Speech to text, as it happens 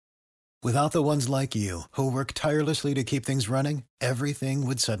Without the ones like you, who work tirelessly to keep things running, everything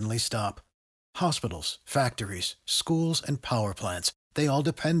would suddenly stop. Hospitals, factories, schools, and power plants, they all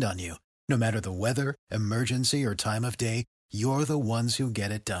depend on you. No matter the weather, emergency, or time of day, you're the ones who get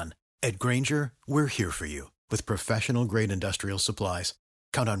it done. At Grainger, we're here for you with professional-grade industrial supplies.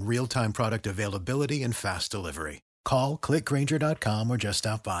 Count on real-time product availability and fast delivery. Call, clickgrainger.com, or just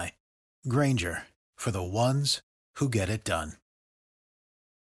stop by. Grainger, for the ones who get it done.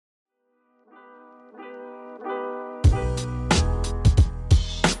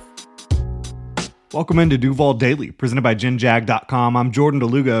 Welcome into Duval Daily, presented by GenJag.com. I'm Jordan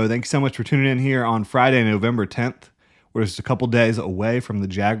DeLugo. Thanks so much for tuning in here on Friday, November 10th. We're just a couple days away from the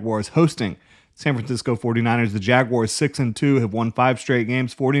Jaguars hosting San Francisco 49ers. The Jaguars 6-2 have won 5 straight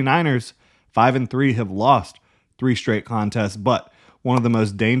games. 49ers 5-3 have lost 3 straight contests, but one of the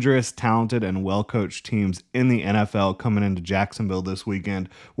most dangerous, talented, and well-coached teams in the NFL coming into Jacksonville this weekend.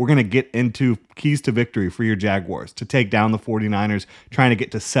 We're going to get into keys to victory for your Jaguars to take down the 49ers, trying to get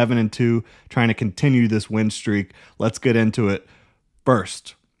to 7-2, trying to continue this win streak. Let's get into it.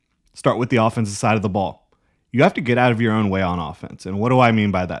 First, start with the offensive side of the ball. You have to get out of your own way on offense. And what do I mean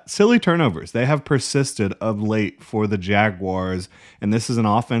by that? Silly turnovers. They have persisted of late for the Jaguars, and this is an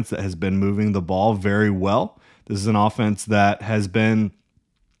offense that has been moving the ball very well. This is an offense that has been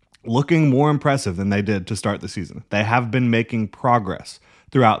looking more impressive than they did to start the season. They have been making progress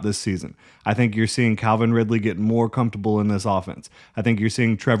throughout this season. I think you're seeing Calvin Ridley get more comfortable in this offense. I think you're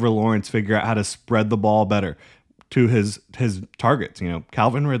seeing Trevor Lawrence figure out how to spread the ball better to his targets.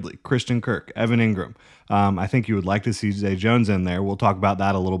 Calvin Ridley, Christian Kirk, Evan Ingram. I think you would like to see Zay Jones in there. We'll talk about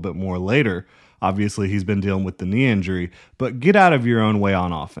that a little bit more later. Obviously, he's been dealing with the knee injury, but get out of your own way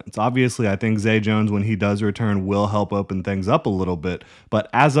on offense. Obviously, I think Zay Jones, when he does return, will help open things up a little bit, but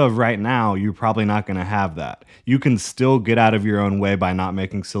as of right now, you're probably not going to have that. You can still get out of your own way by not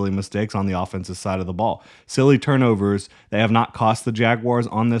making silly mistakes on the offensive side of the ball. Silly turnovers, they have not cost the Jaguars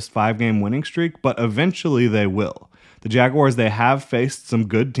on this 5-game winning streak, but eventually they will. The Jaguars, they have faced some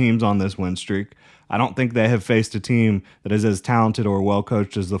good teams on this win streak. I don't think they have faced a team that is as talented or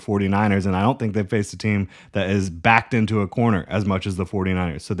well-coached as the 49ers, and I don't think they've faced a team that is backed into a corner as much as the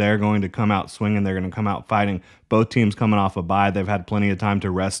 49ers. So they're going to come out swinging. They're going to come out fighting. Both teams coming off a bye. They've had plenty of time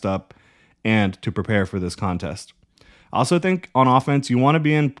to rest up and to prepare for this contest. I also think on offense, you want to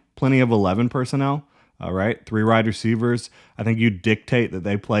be in plenty of 11 personnel, all right? 3 wide receivers. I think you dictate that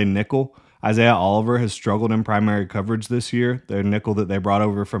they play nickel. Isaiah Oliver has struggled in primary coverage this year. Their nickel that they brought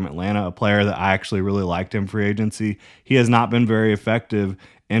over from Atlanta, a player that I actually really liked in free agency, he has not been very effective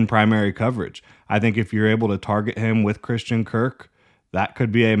in primary coverage. I think if you're able to target him with Christian Kirk, that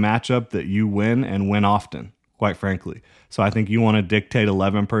could be a matchup that you win and win often, quite frankly. So I think you want to dictate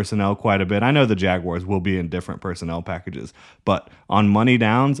 11 personnel quite a bit. I know the Jaguars will be in different personnel packages, but on money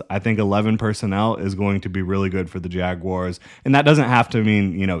downs, I think 11 personnel is going to be really good for the Jaguars. And that doesn't have to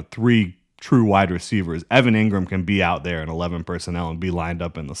mean, 3 true wide receivers. Evan Ingram can be out there in 11 personnel and be lined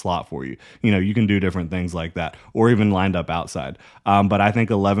up in the slot for you. You can do different things like that, or even lined up outside. But I think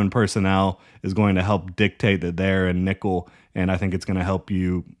 11 personnel is going to help dictate that they're in nickel, and I think it's going to help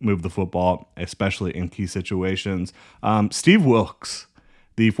you move the football, especially in key situations. Steve Wilks,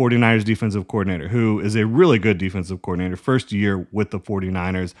 the 49ers defensive coordinator, who is a really good defensive coordinator, first year with the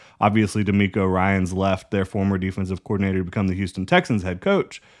 49ers. Obviously, D'Amico Ryans left, their former defensive coordinator, to become the Houston Texans head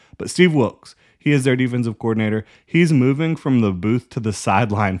coach. But Steve Wilks, he is their defensive coordinator. He's moving from the booth to the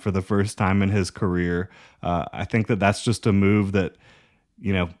sideline for the first time in his career. I think that that's just a move that,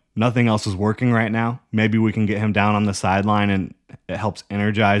 nothing else is working right now. Maybe we can get him down on the sideline and it helps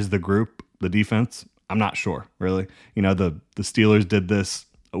energize the group, the defense. I'm not sure, really. The Steelers did this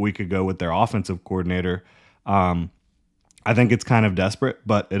a week ago with their offensive coordinator. I think it's kind of desperate,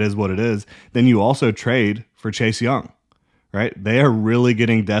 but it is what it is. Then you also trade for Chase Young. Right? They are really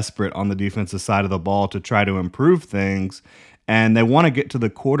getting desperate on the defensive side of the ball to try to improve things, and they want to get to the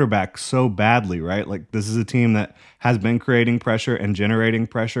quarterback so badly, right? Like, this is a team that has been creating pressure and generating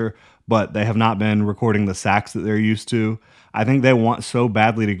pressure, but they have not been recording the sacks that they're used to. I think they want so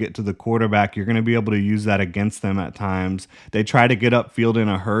badly to get to the quarterback. You're going to be able to use that against them at times. They try to get upfield in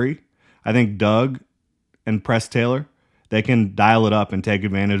a hurry. I think Doug and Press Taylor, they can dial it up and take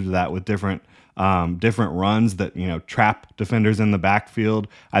advantage of that with different runs that, trap defenders in the backfield.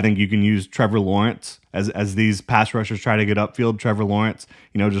 I think you can use Trevor Lawrence as these pass rushers try to get upfield. Trevor Lawrence,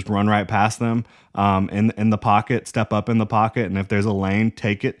 just run right past them in the pocket, step up in the pocket, and if there's a lane,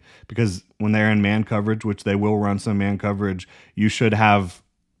 take it, because when they're in man coverage, which they will run some man coverage, you should have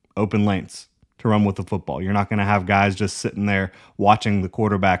open lanes to run with the football. You're not going to have guys just sitting there watching the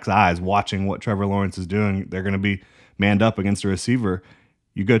quarterback's eyes, watching what Trevor Lawrence is doing. They're going to be manned up against a receiver.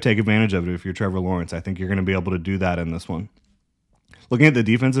 you go take advantage of it if you're Trevor Lawrence. I think you're going to be able to do that in this one. Looking at the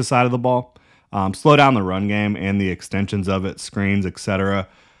defensive side of the ball, slow down the run game and the extensions of it, screens, etc.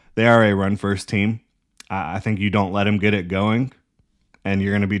 They are a run-first team. I think you don't let them get it going, and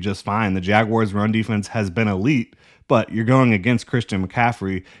you're going to be just fine. The Jaguars' run defense has been elite, but you're going against Christian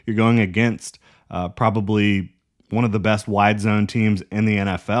McCaffrey. You're going against probably one of the best wide zone teams in the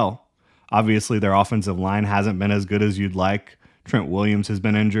NFL. Obviously, their offensive line hasn't been as good as you'd like. Trent Williams has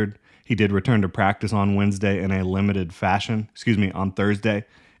been injured. He did return to practice on Thursday in a limited fashion for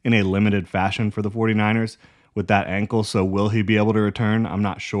the 49ers with that ankle. So will he be able to return? I'm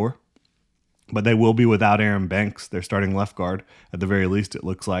not sure. But they will be without Aaron Banks, their starting left guard, at the very least, it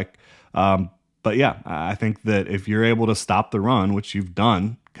looks like. But yeah, I think that if you're able to stop the run, which you've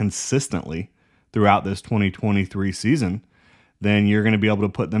done consistently throughout this 2023 season, then you're going to be able to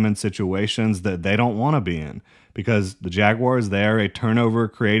put them in situations that they don't want to be in. Because the Jaguars, they are a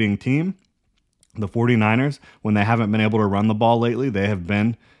turnover-creating team. The 49ers, when they haven't been able to run the ball lately, they have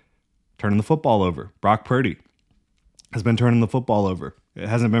been turning the football over. Brock Purdy has been turning the football over. It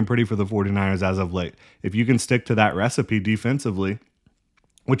hasn't been pretty for the 49ers as of late. If you can stick to that recipe defensively,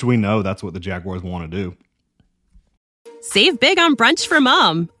 which we know that's what the Jaguars want to do. Save big on brunch for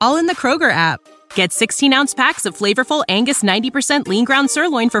mom, all in the Kroger app. Get 16-ounce packs of flavorful Angus 90% lean ground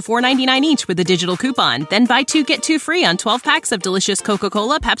sirloin for $4.99 each with a digital coupon. Then buy 2, get 2 free on 12 packs of delicious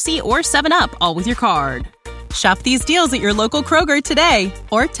Coca-Cola, Pepsi, or 7-Up, all with your card. Shop these deals at your local Kroger today,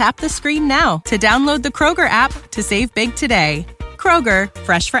 or tap the screen now to download the Kroger app to save big today. Kroger,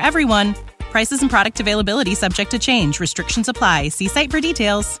 fresh for everyone. Prices and product availability subject to change. Restrictions apply. See site for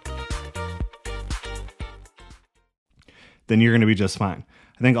details. Then you're going to be just fine.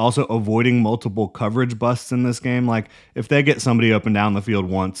 I think also avoiding multiple coverage busts in this game. Like if they get somebody up and down the field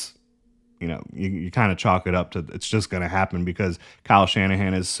once, you kind of chalk it up to it's just going to happen because Kyle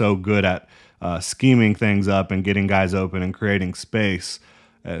Shanahan is so good at scheming things up and getting guys open and creating space.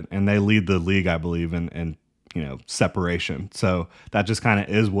 And they lead the league, I believe, in separation. So that just kind of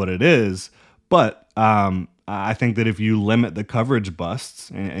is what it is. But I think that if you limit the coverage busts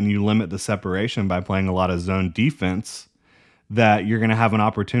and you limit the separation by playing a lot of zone defense, that you're going to have an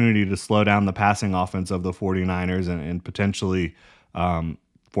opportunity to slow down the passing offense of the 49ers and potentially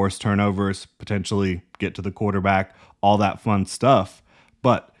force turnovers, potentially get to the quarterback, all that fun stuff.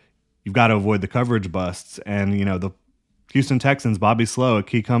 But you've got to avoid the coverage busts. And, the Houston Texans, Bobby Slowick,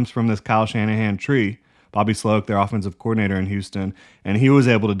 he comes from this Kyle Shanahan tree. Bobby Slowick, their offensive coordinator in Houston, and he was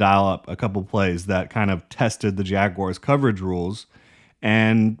able to dial up a couple plays that kind of tested the Jaguars' coverage rules,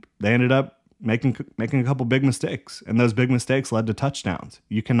 and they ended up making a couple big mistakes, and those big mistakes led to touchdowns.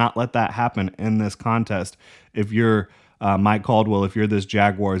 You cannot let that happen in this contest if you're Mike Caldwell, if you're this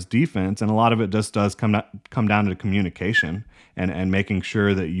Jaguars defense, and a lot of it just does come down to communication and making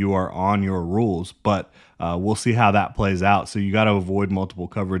sure that you are on your rules, but we'll see how that plays out. So you got to avoid multiple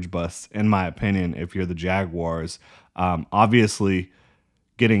coverage busts, in my opinion, if you're the Jaguars. Obviously,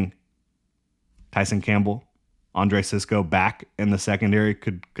 getting Tyson Campbell, Andre Sisco back in the secondary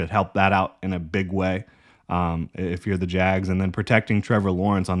could help that out in a big way if you're the Jags. And then protecting Trevor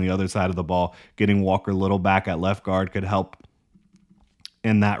Lawrence on the other side of the ball, getting Walker Little back at left guard could help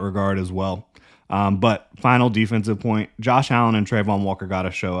in that regard as well. But final defensive point, Josh Allen and Trayvon Walker got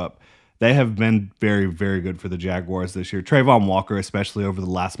to show up. They have been very, very good for the Jaguars this year. Trayvon Walker, especially over the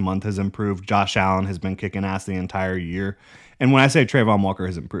last month, has improved. Josh Allen has been kicking ass the entire year. And when I say Trayvon Walker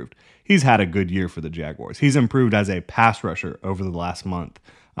has improved, he's had a good year for the Jaguars. He's improved as a pass rusher over the last month,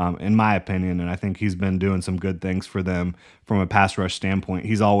 in my opinion, and I think he's been doing some good things for them from a pass rush standpoint.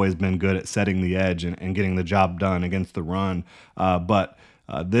 He's always been good at setting the edge and getting the job done against the run. But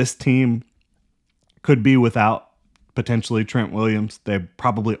this team could be without potentially Trent Williams. They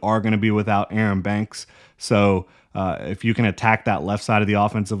probably are going to be without Aaron Banks. So if you can attack that left side of the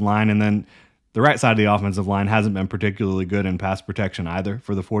offensive line, and then the right side of the offensive line hasn't been particularly good in pass protection either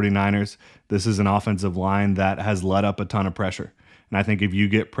for the 49ers. This is an offensive line that has let up a ton of pressure. And I think if you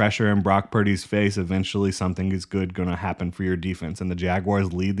get pressure in Brock Purdy's face, eventually something is good going to happen for your defense. And the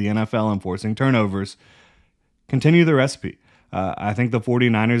Jaguars lead the NFL in forcing turnovers. Continue the recipe. I think the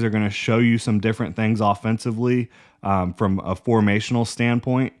 49ers are going to show you some different things offensively from a formational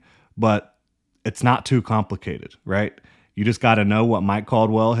standpoint, but it's not too complicated, right? You just got to know what Mike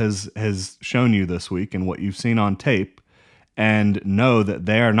Caldwell has shown you this week and what you've seen on tape, and know that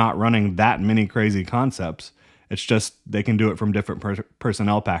they are not running that many crazy concepts. It's just they can do it from different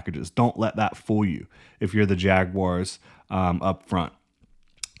personnel packages. Don't let that fool you if you're the Jaguars up front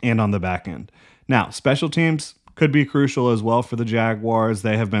and on the back end. Now, special teams, could be crucial as well for the Jaguars.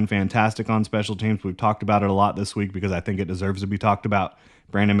 They have been fantastic on special teams. We've talked about it a lot this week because I think it deserves to be talked about.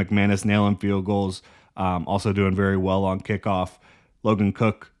 Brandon McManus nailing field goals, also doing very well on kickoff. Logan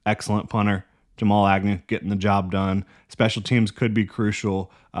Cook, excellent punter. Jamal Agnew getting the job done. Special teams could be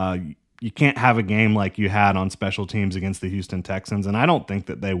crucial. You can't have a game like you had on special teams against the Houston Texans, and I don't think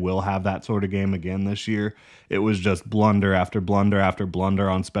that they will have that sort of game again this year. It was just blunder after blunder after blunder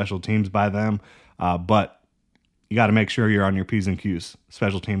on special teams by them, but you got to make sure you're on your P's and Q's,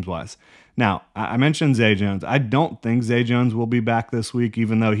 special teams-wise. Now, I mentioned Zay Jones. I don't think Zay Jones will be back this week,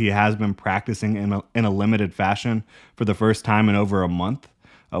 even though he has been practicing in a limited fashion for the first time in over a month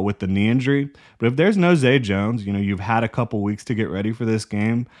with the knee injury. But if there's no Zay Jones, you've had a couple weeks to get ready for this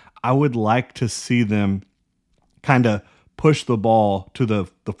game, I would like to see them kind of push the ball to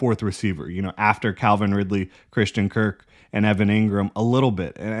the fourth receiver, after Calvin Ridley, Christian Kirk, and Evan Ingram a little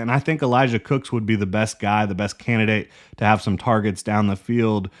bit. And I think Elijah Cooks would be the best guy, the best candidate to have some targets down the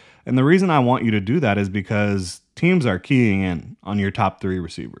field. And the reason I want you to do that is because teams are keying in on your top three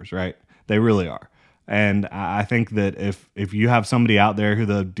receivers, right? They really are. And I think that if you have somebody out there who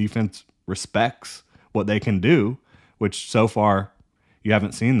the defense respects what they can do, which so far you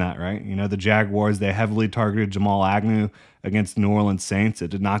haven't seen that, right? The Jaguars, they heavily targeted Jamal Agnew against the New Orleans Saints. It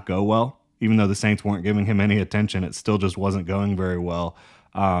did not go well. Even though the Saints weren't giving him any attention, it still just wasn't going very well.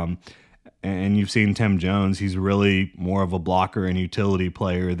 And you've seen Tim Jones. He's really more of a blocker and utility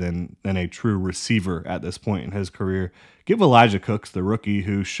player than a true receiver at this point in his career. Give Elijah Cooks, the rookie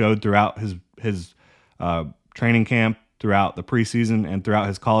who showed throughout his training camp, throughout the preseason, and throughout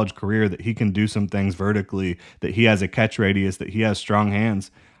his college career that he can do some things vertically, that he has a catch radius, that he has strong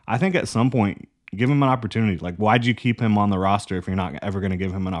hands. I think at some point, give him an opportunity. Like, why'd you keep him on the roster if you're not ever going to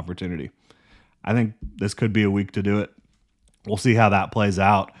give him an opportunity? I think this could be a week to do it. We'll see how that plays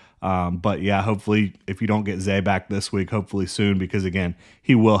out. But yeah, hopefully if you don't get Zay back this week, hopefully soon, because again,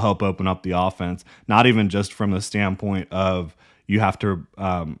 he will help open up the offense, not even just from the standpoint of you have to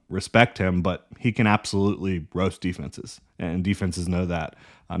respect him, but he can absolutely roast defenses, and defenses know that.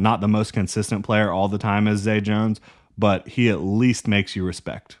 Not the most consistent player all the time as Zay Jones, but he at least makes you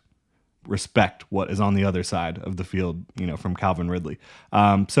respect what is on the other side of the field, from Calvin Ridley.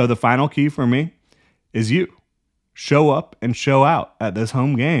 So the final key for me is you. Show up and show out at this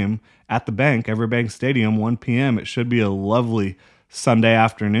home game at the Bank, Everbank Stadium, 1 p.m. It should be a lovely Sunday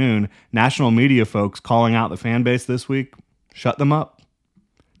afternoon. National media folks calling out the fan base this week, shut them up.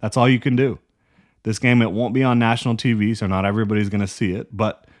 That's all you can do. This game, it won't be on national TV, so not everybody's going to see it,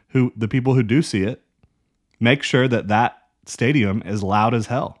 but the people who do see it, make sure that stadium is loud as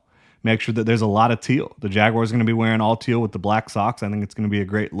hell. Make sure that there's a lot of teal. The Jaguars are going to be wearing all teal with the black socks. I think it's going to be a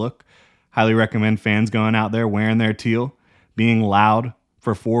great look. Highly recommend fans going out there wearing their teal, being loud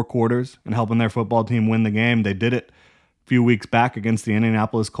for 4 quarters, and helping their football team win the game. They did it a few weeks back against the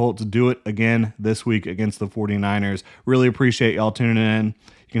Indianapolis Colts. Do it again this week against the 49ers. Really appreciate y'all tuning in.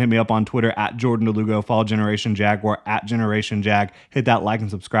 You can hit me up on Twitter at Jordan DeLugo. Follow Generation Jaguar at Generation Jag. Hit that like and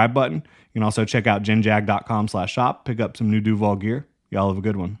subscribe button. You can also check out genjag.com/shop. Pick up some new Duval gear. Y'all have a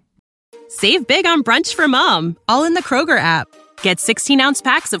good one. Save big on brunch for mom, all in the Kroger app. Get 16-ounce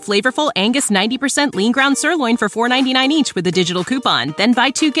packs of flavorful Angus 90% lean ground sirloin for $4.99 each with a digital coupon. Then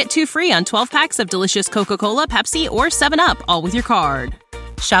buy 2, get 2 free on 12 packs of delicious Coca-Cola, Pepsi, or 7-Up, all with your card.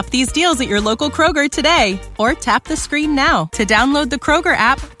 Shop these deals at your local Kroger today, or tap the screen now to download the Kroger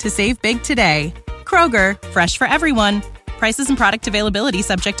app to save big today. Kroger, fresh for everyone. Prices and product availability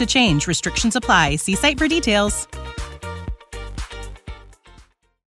subject to change. Restrictions apply. See site for details.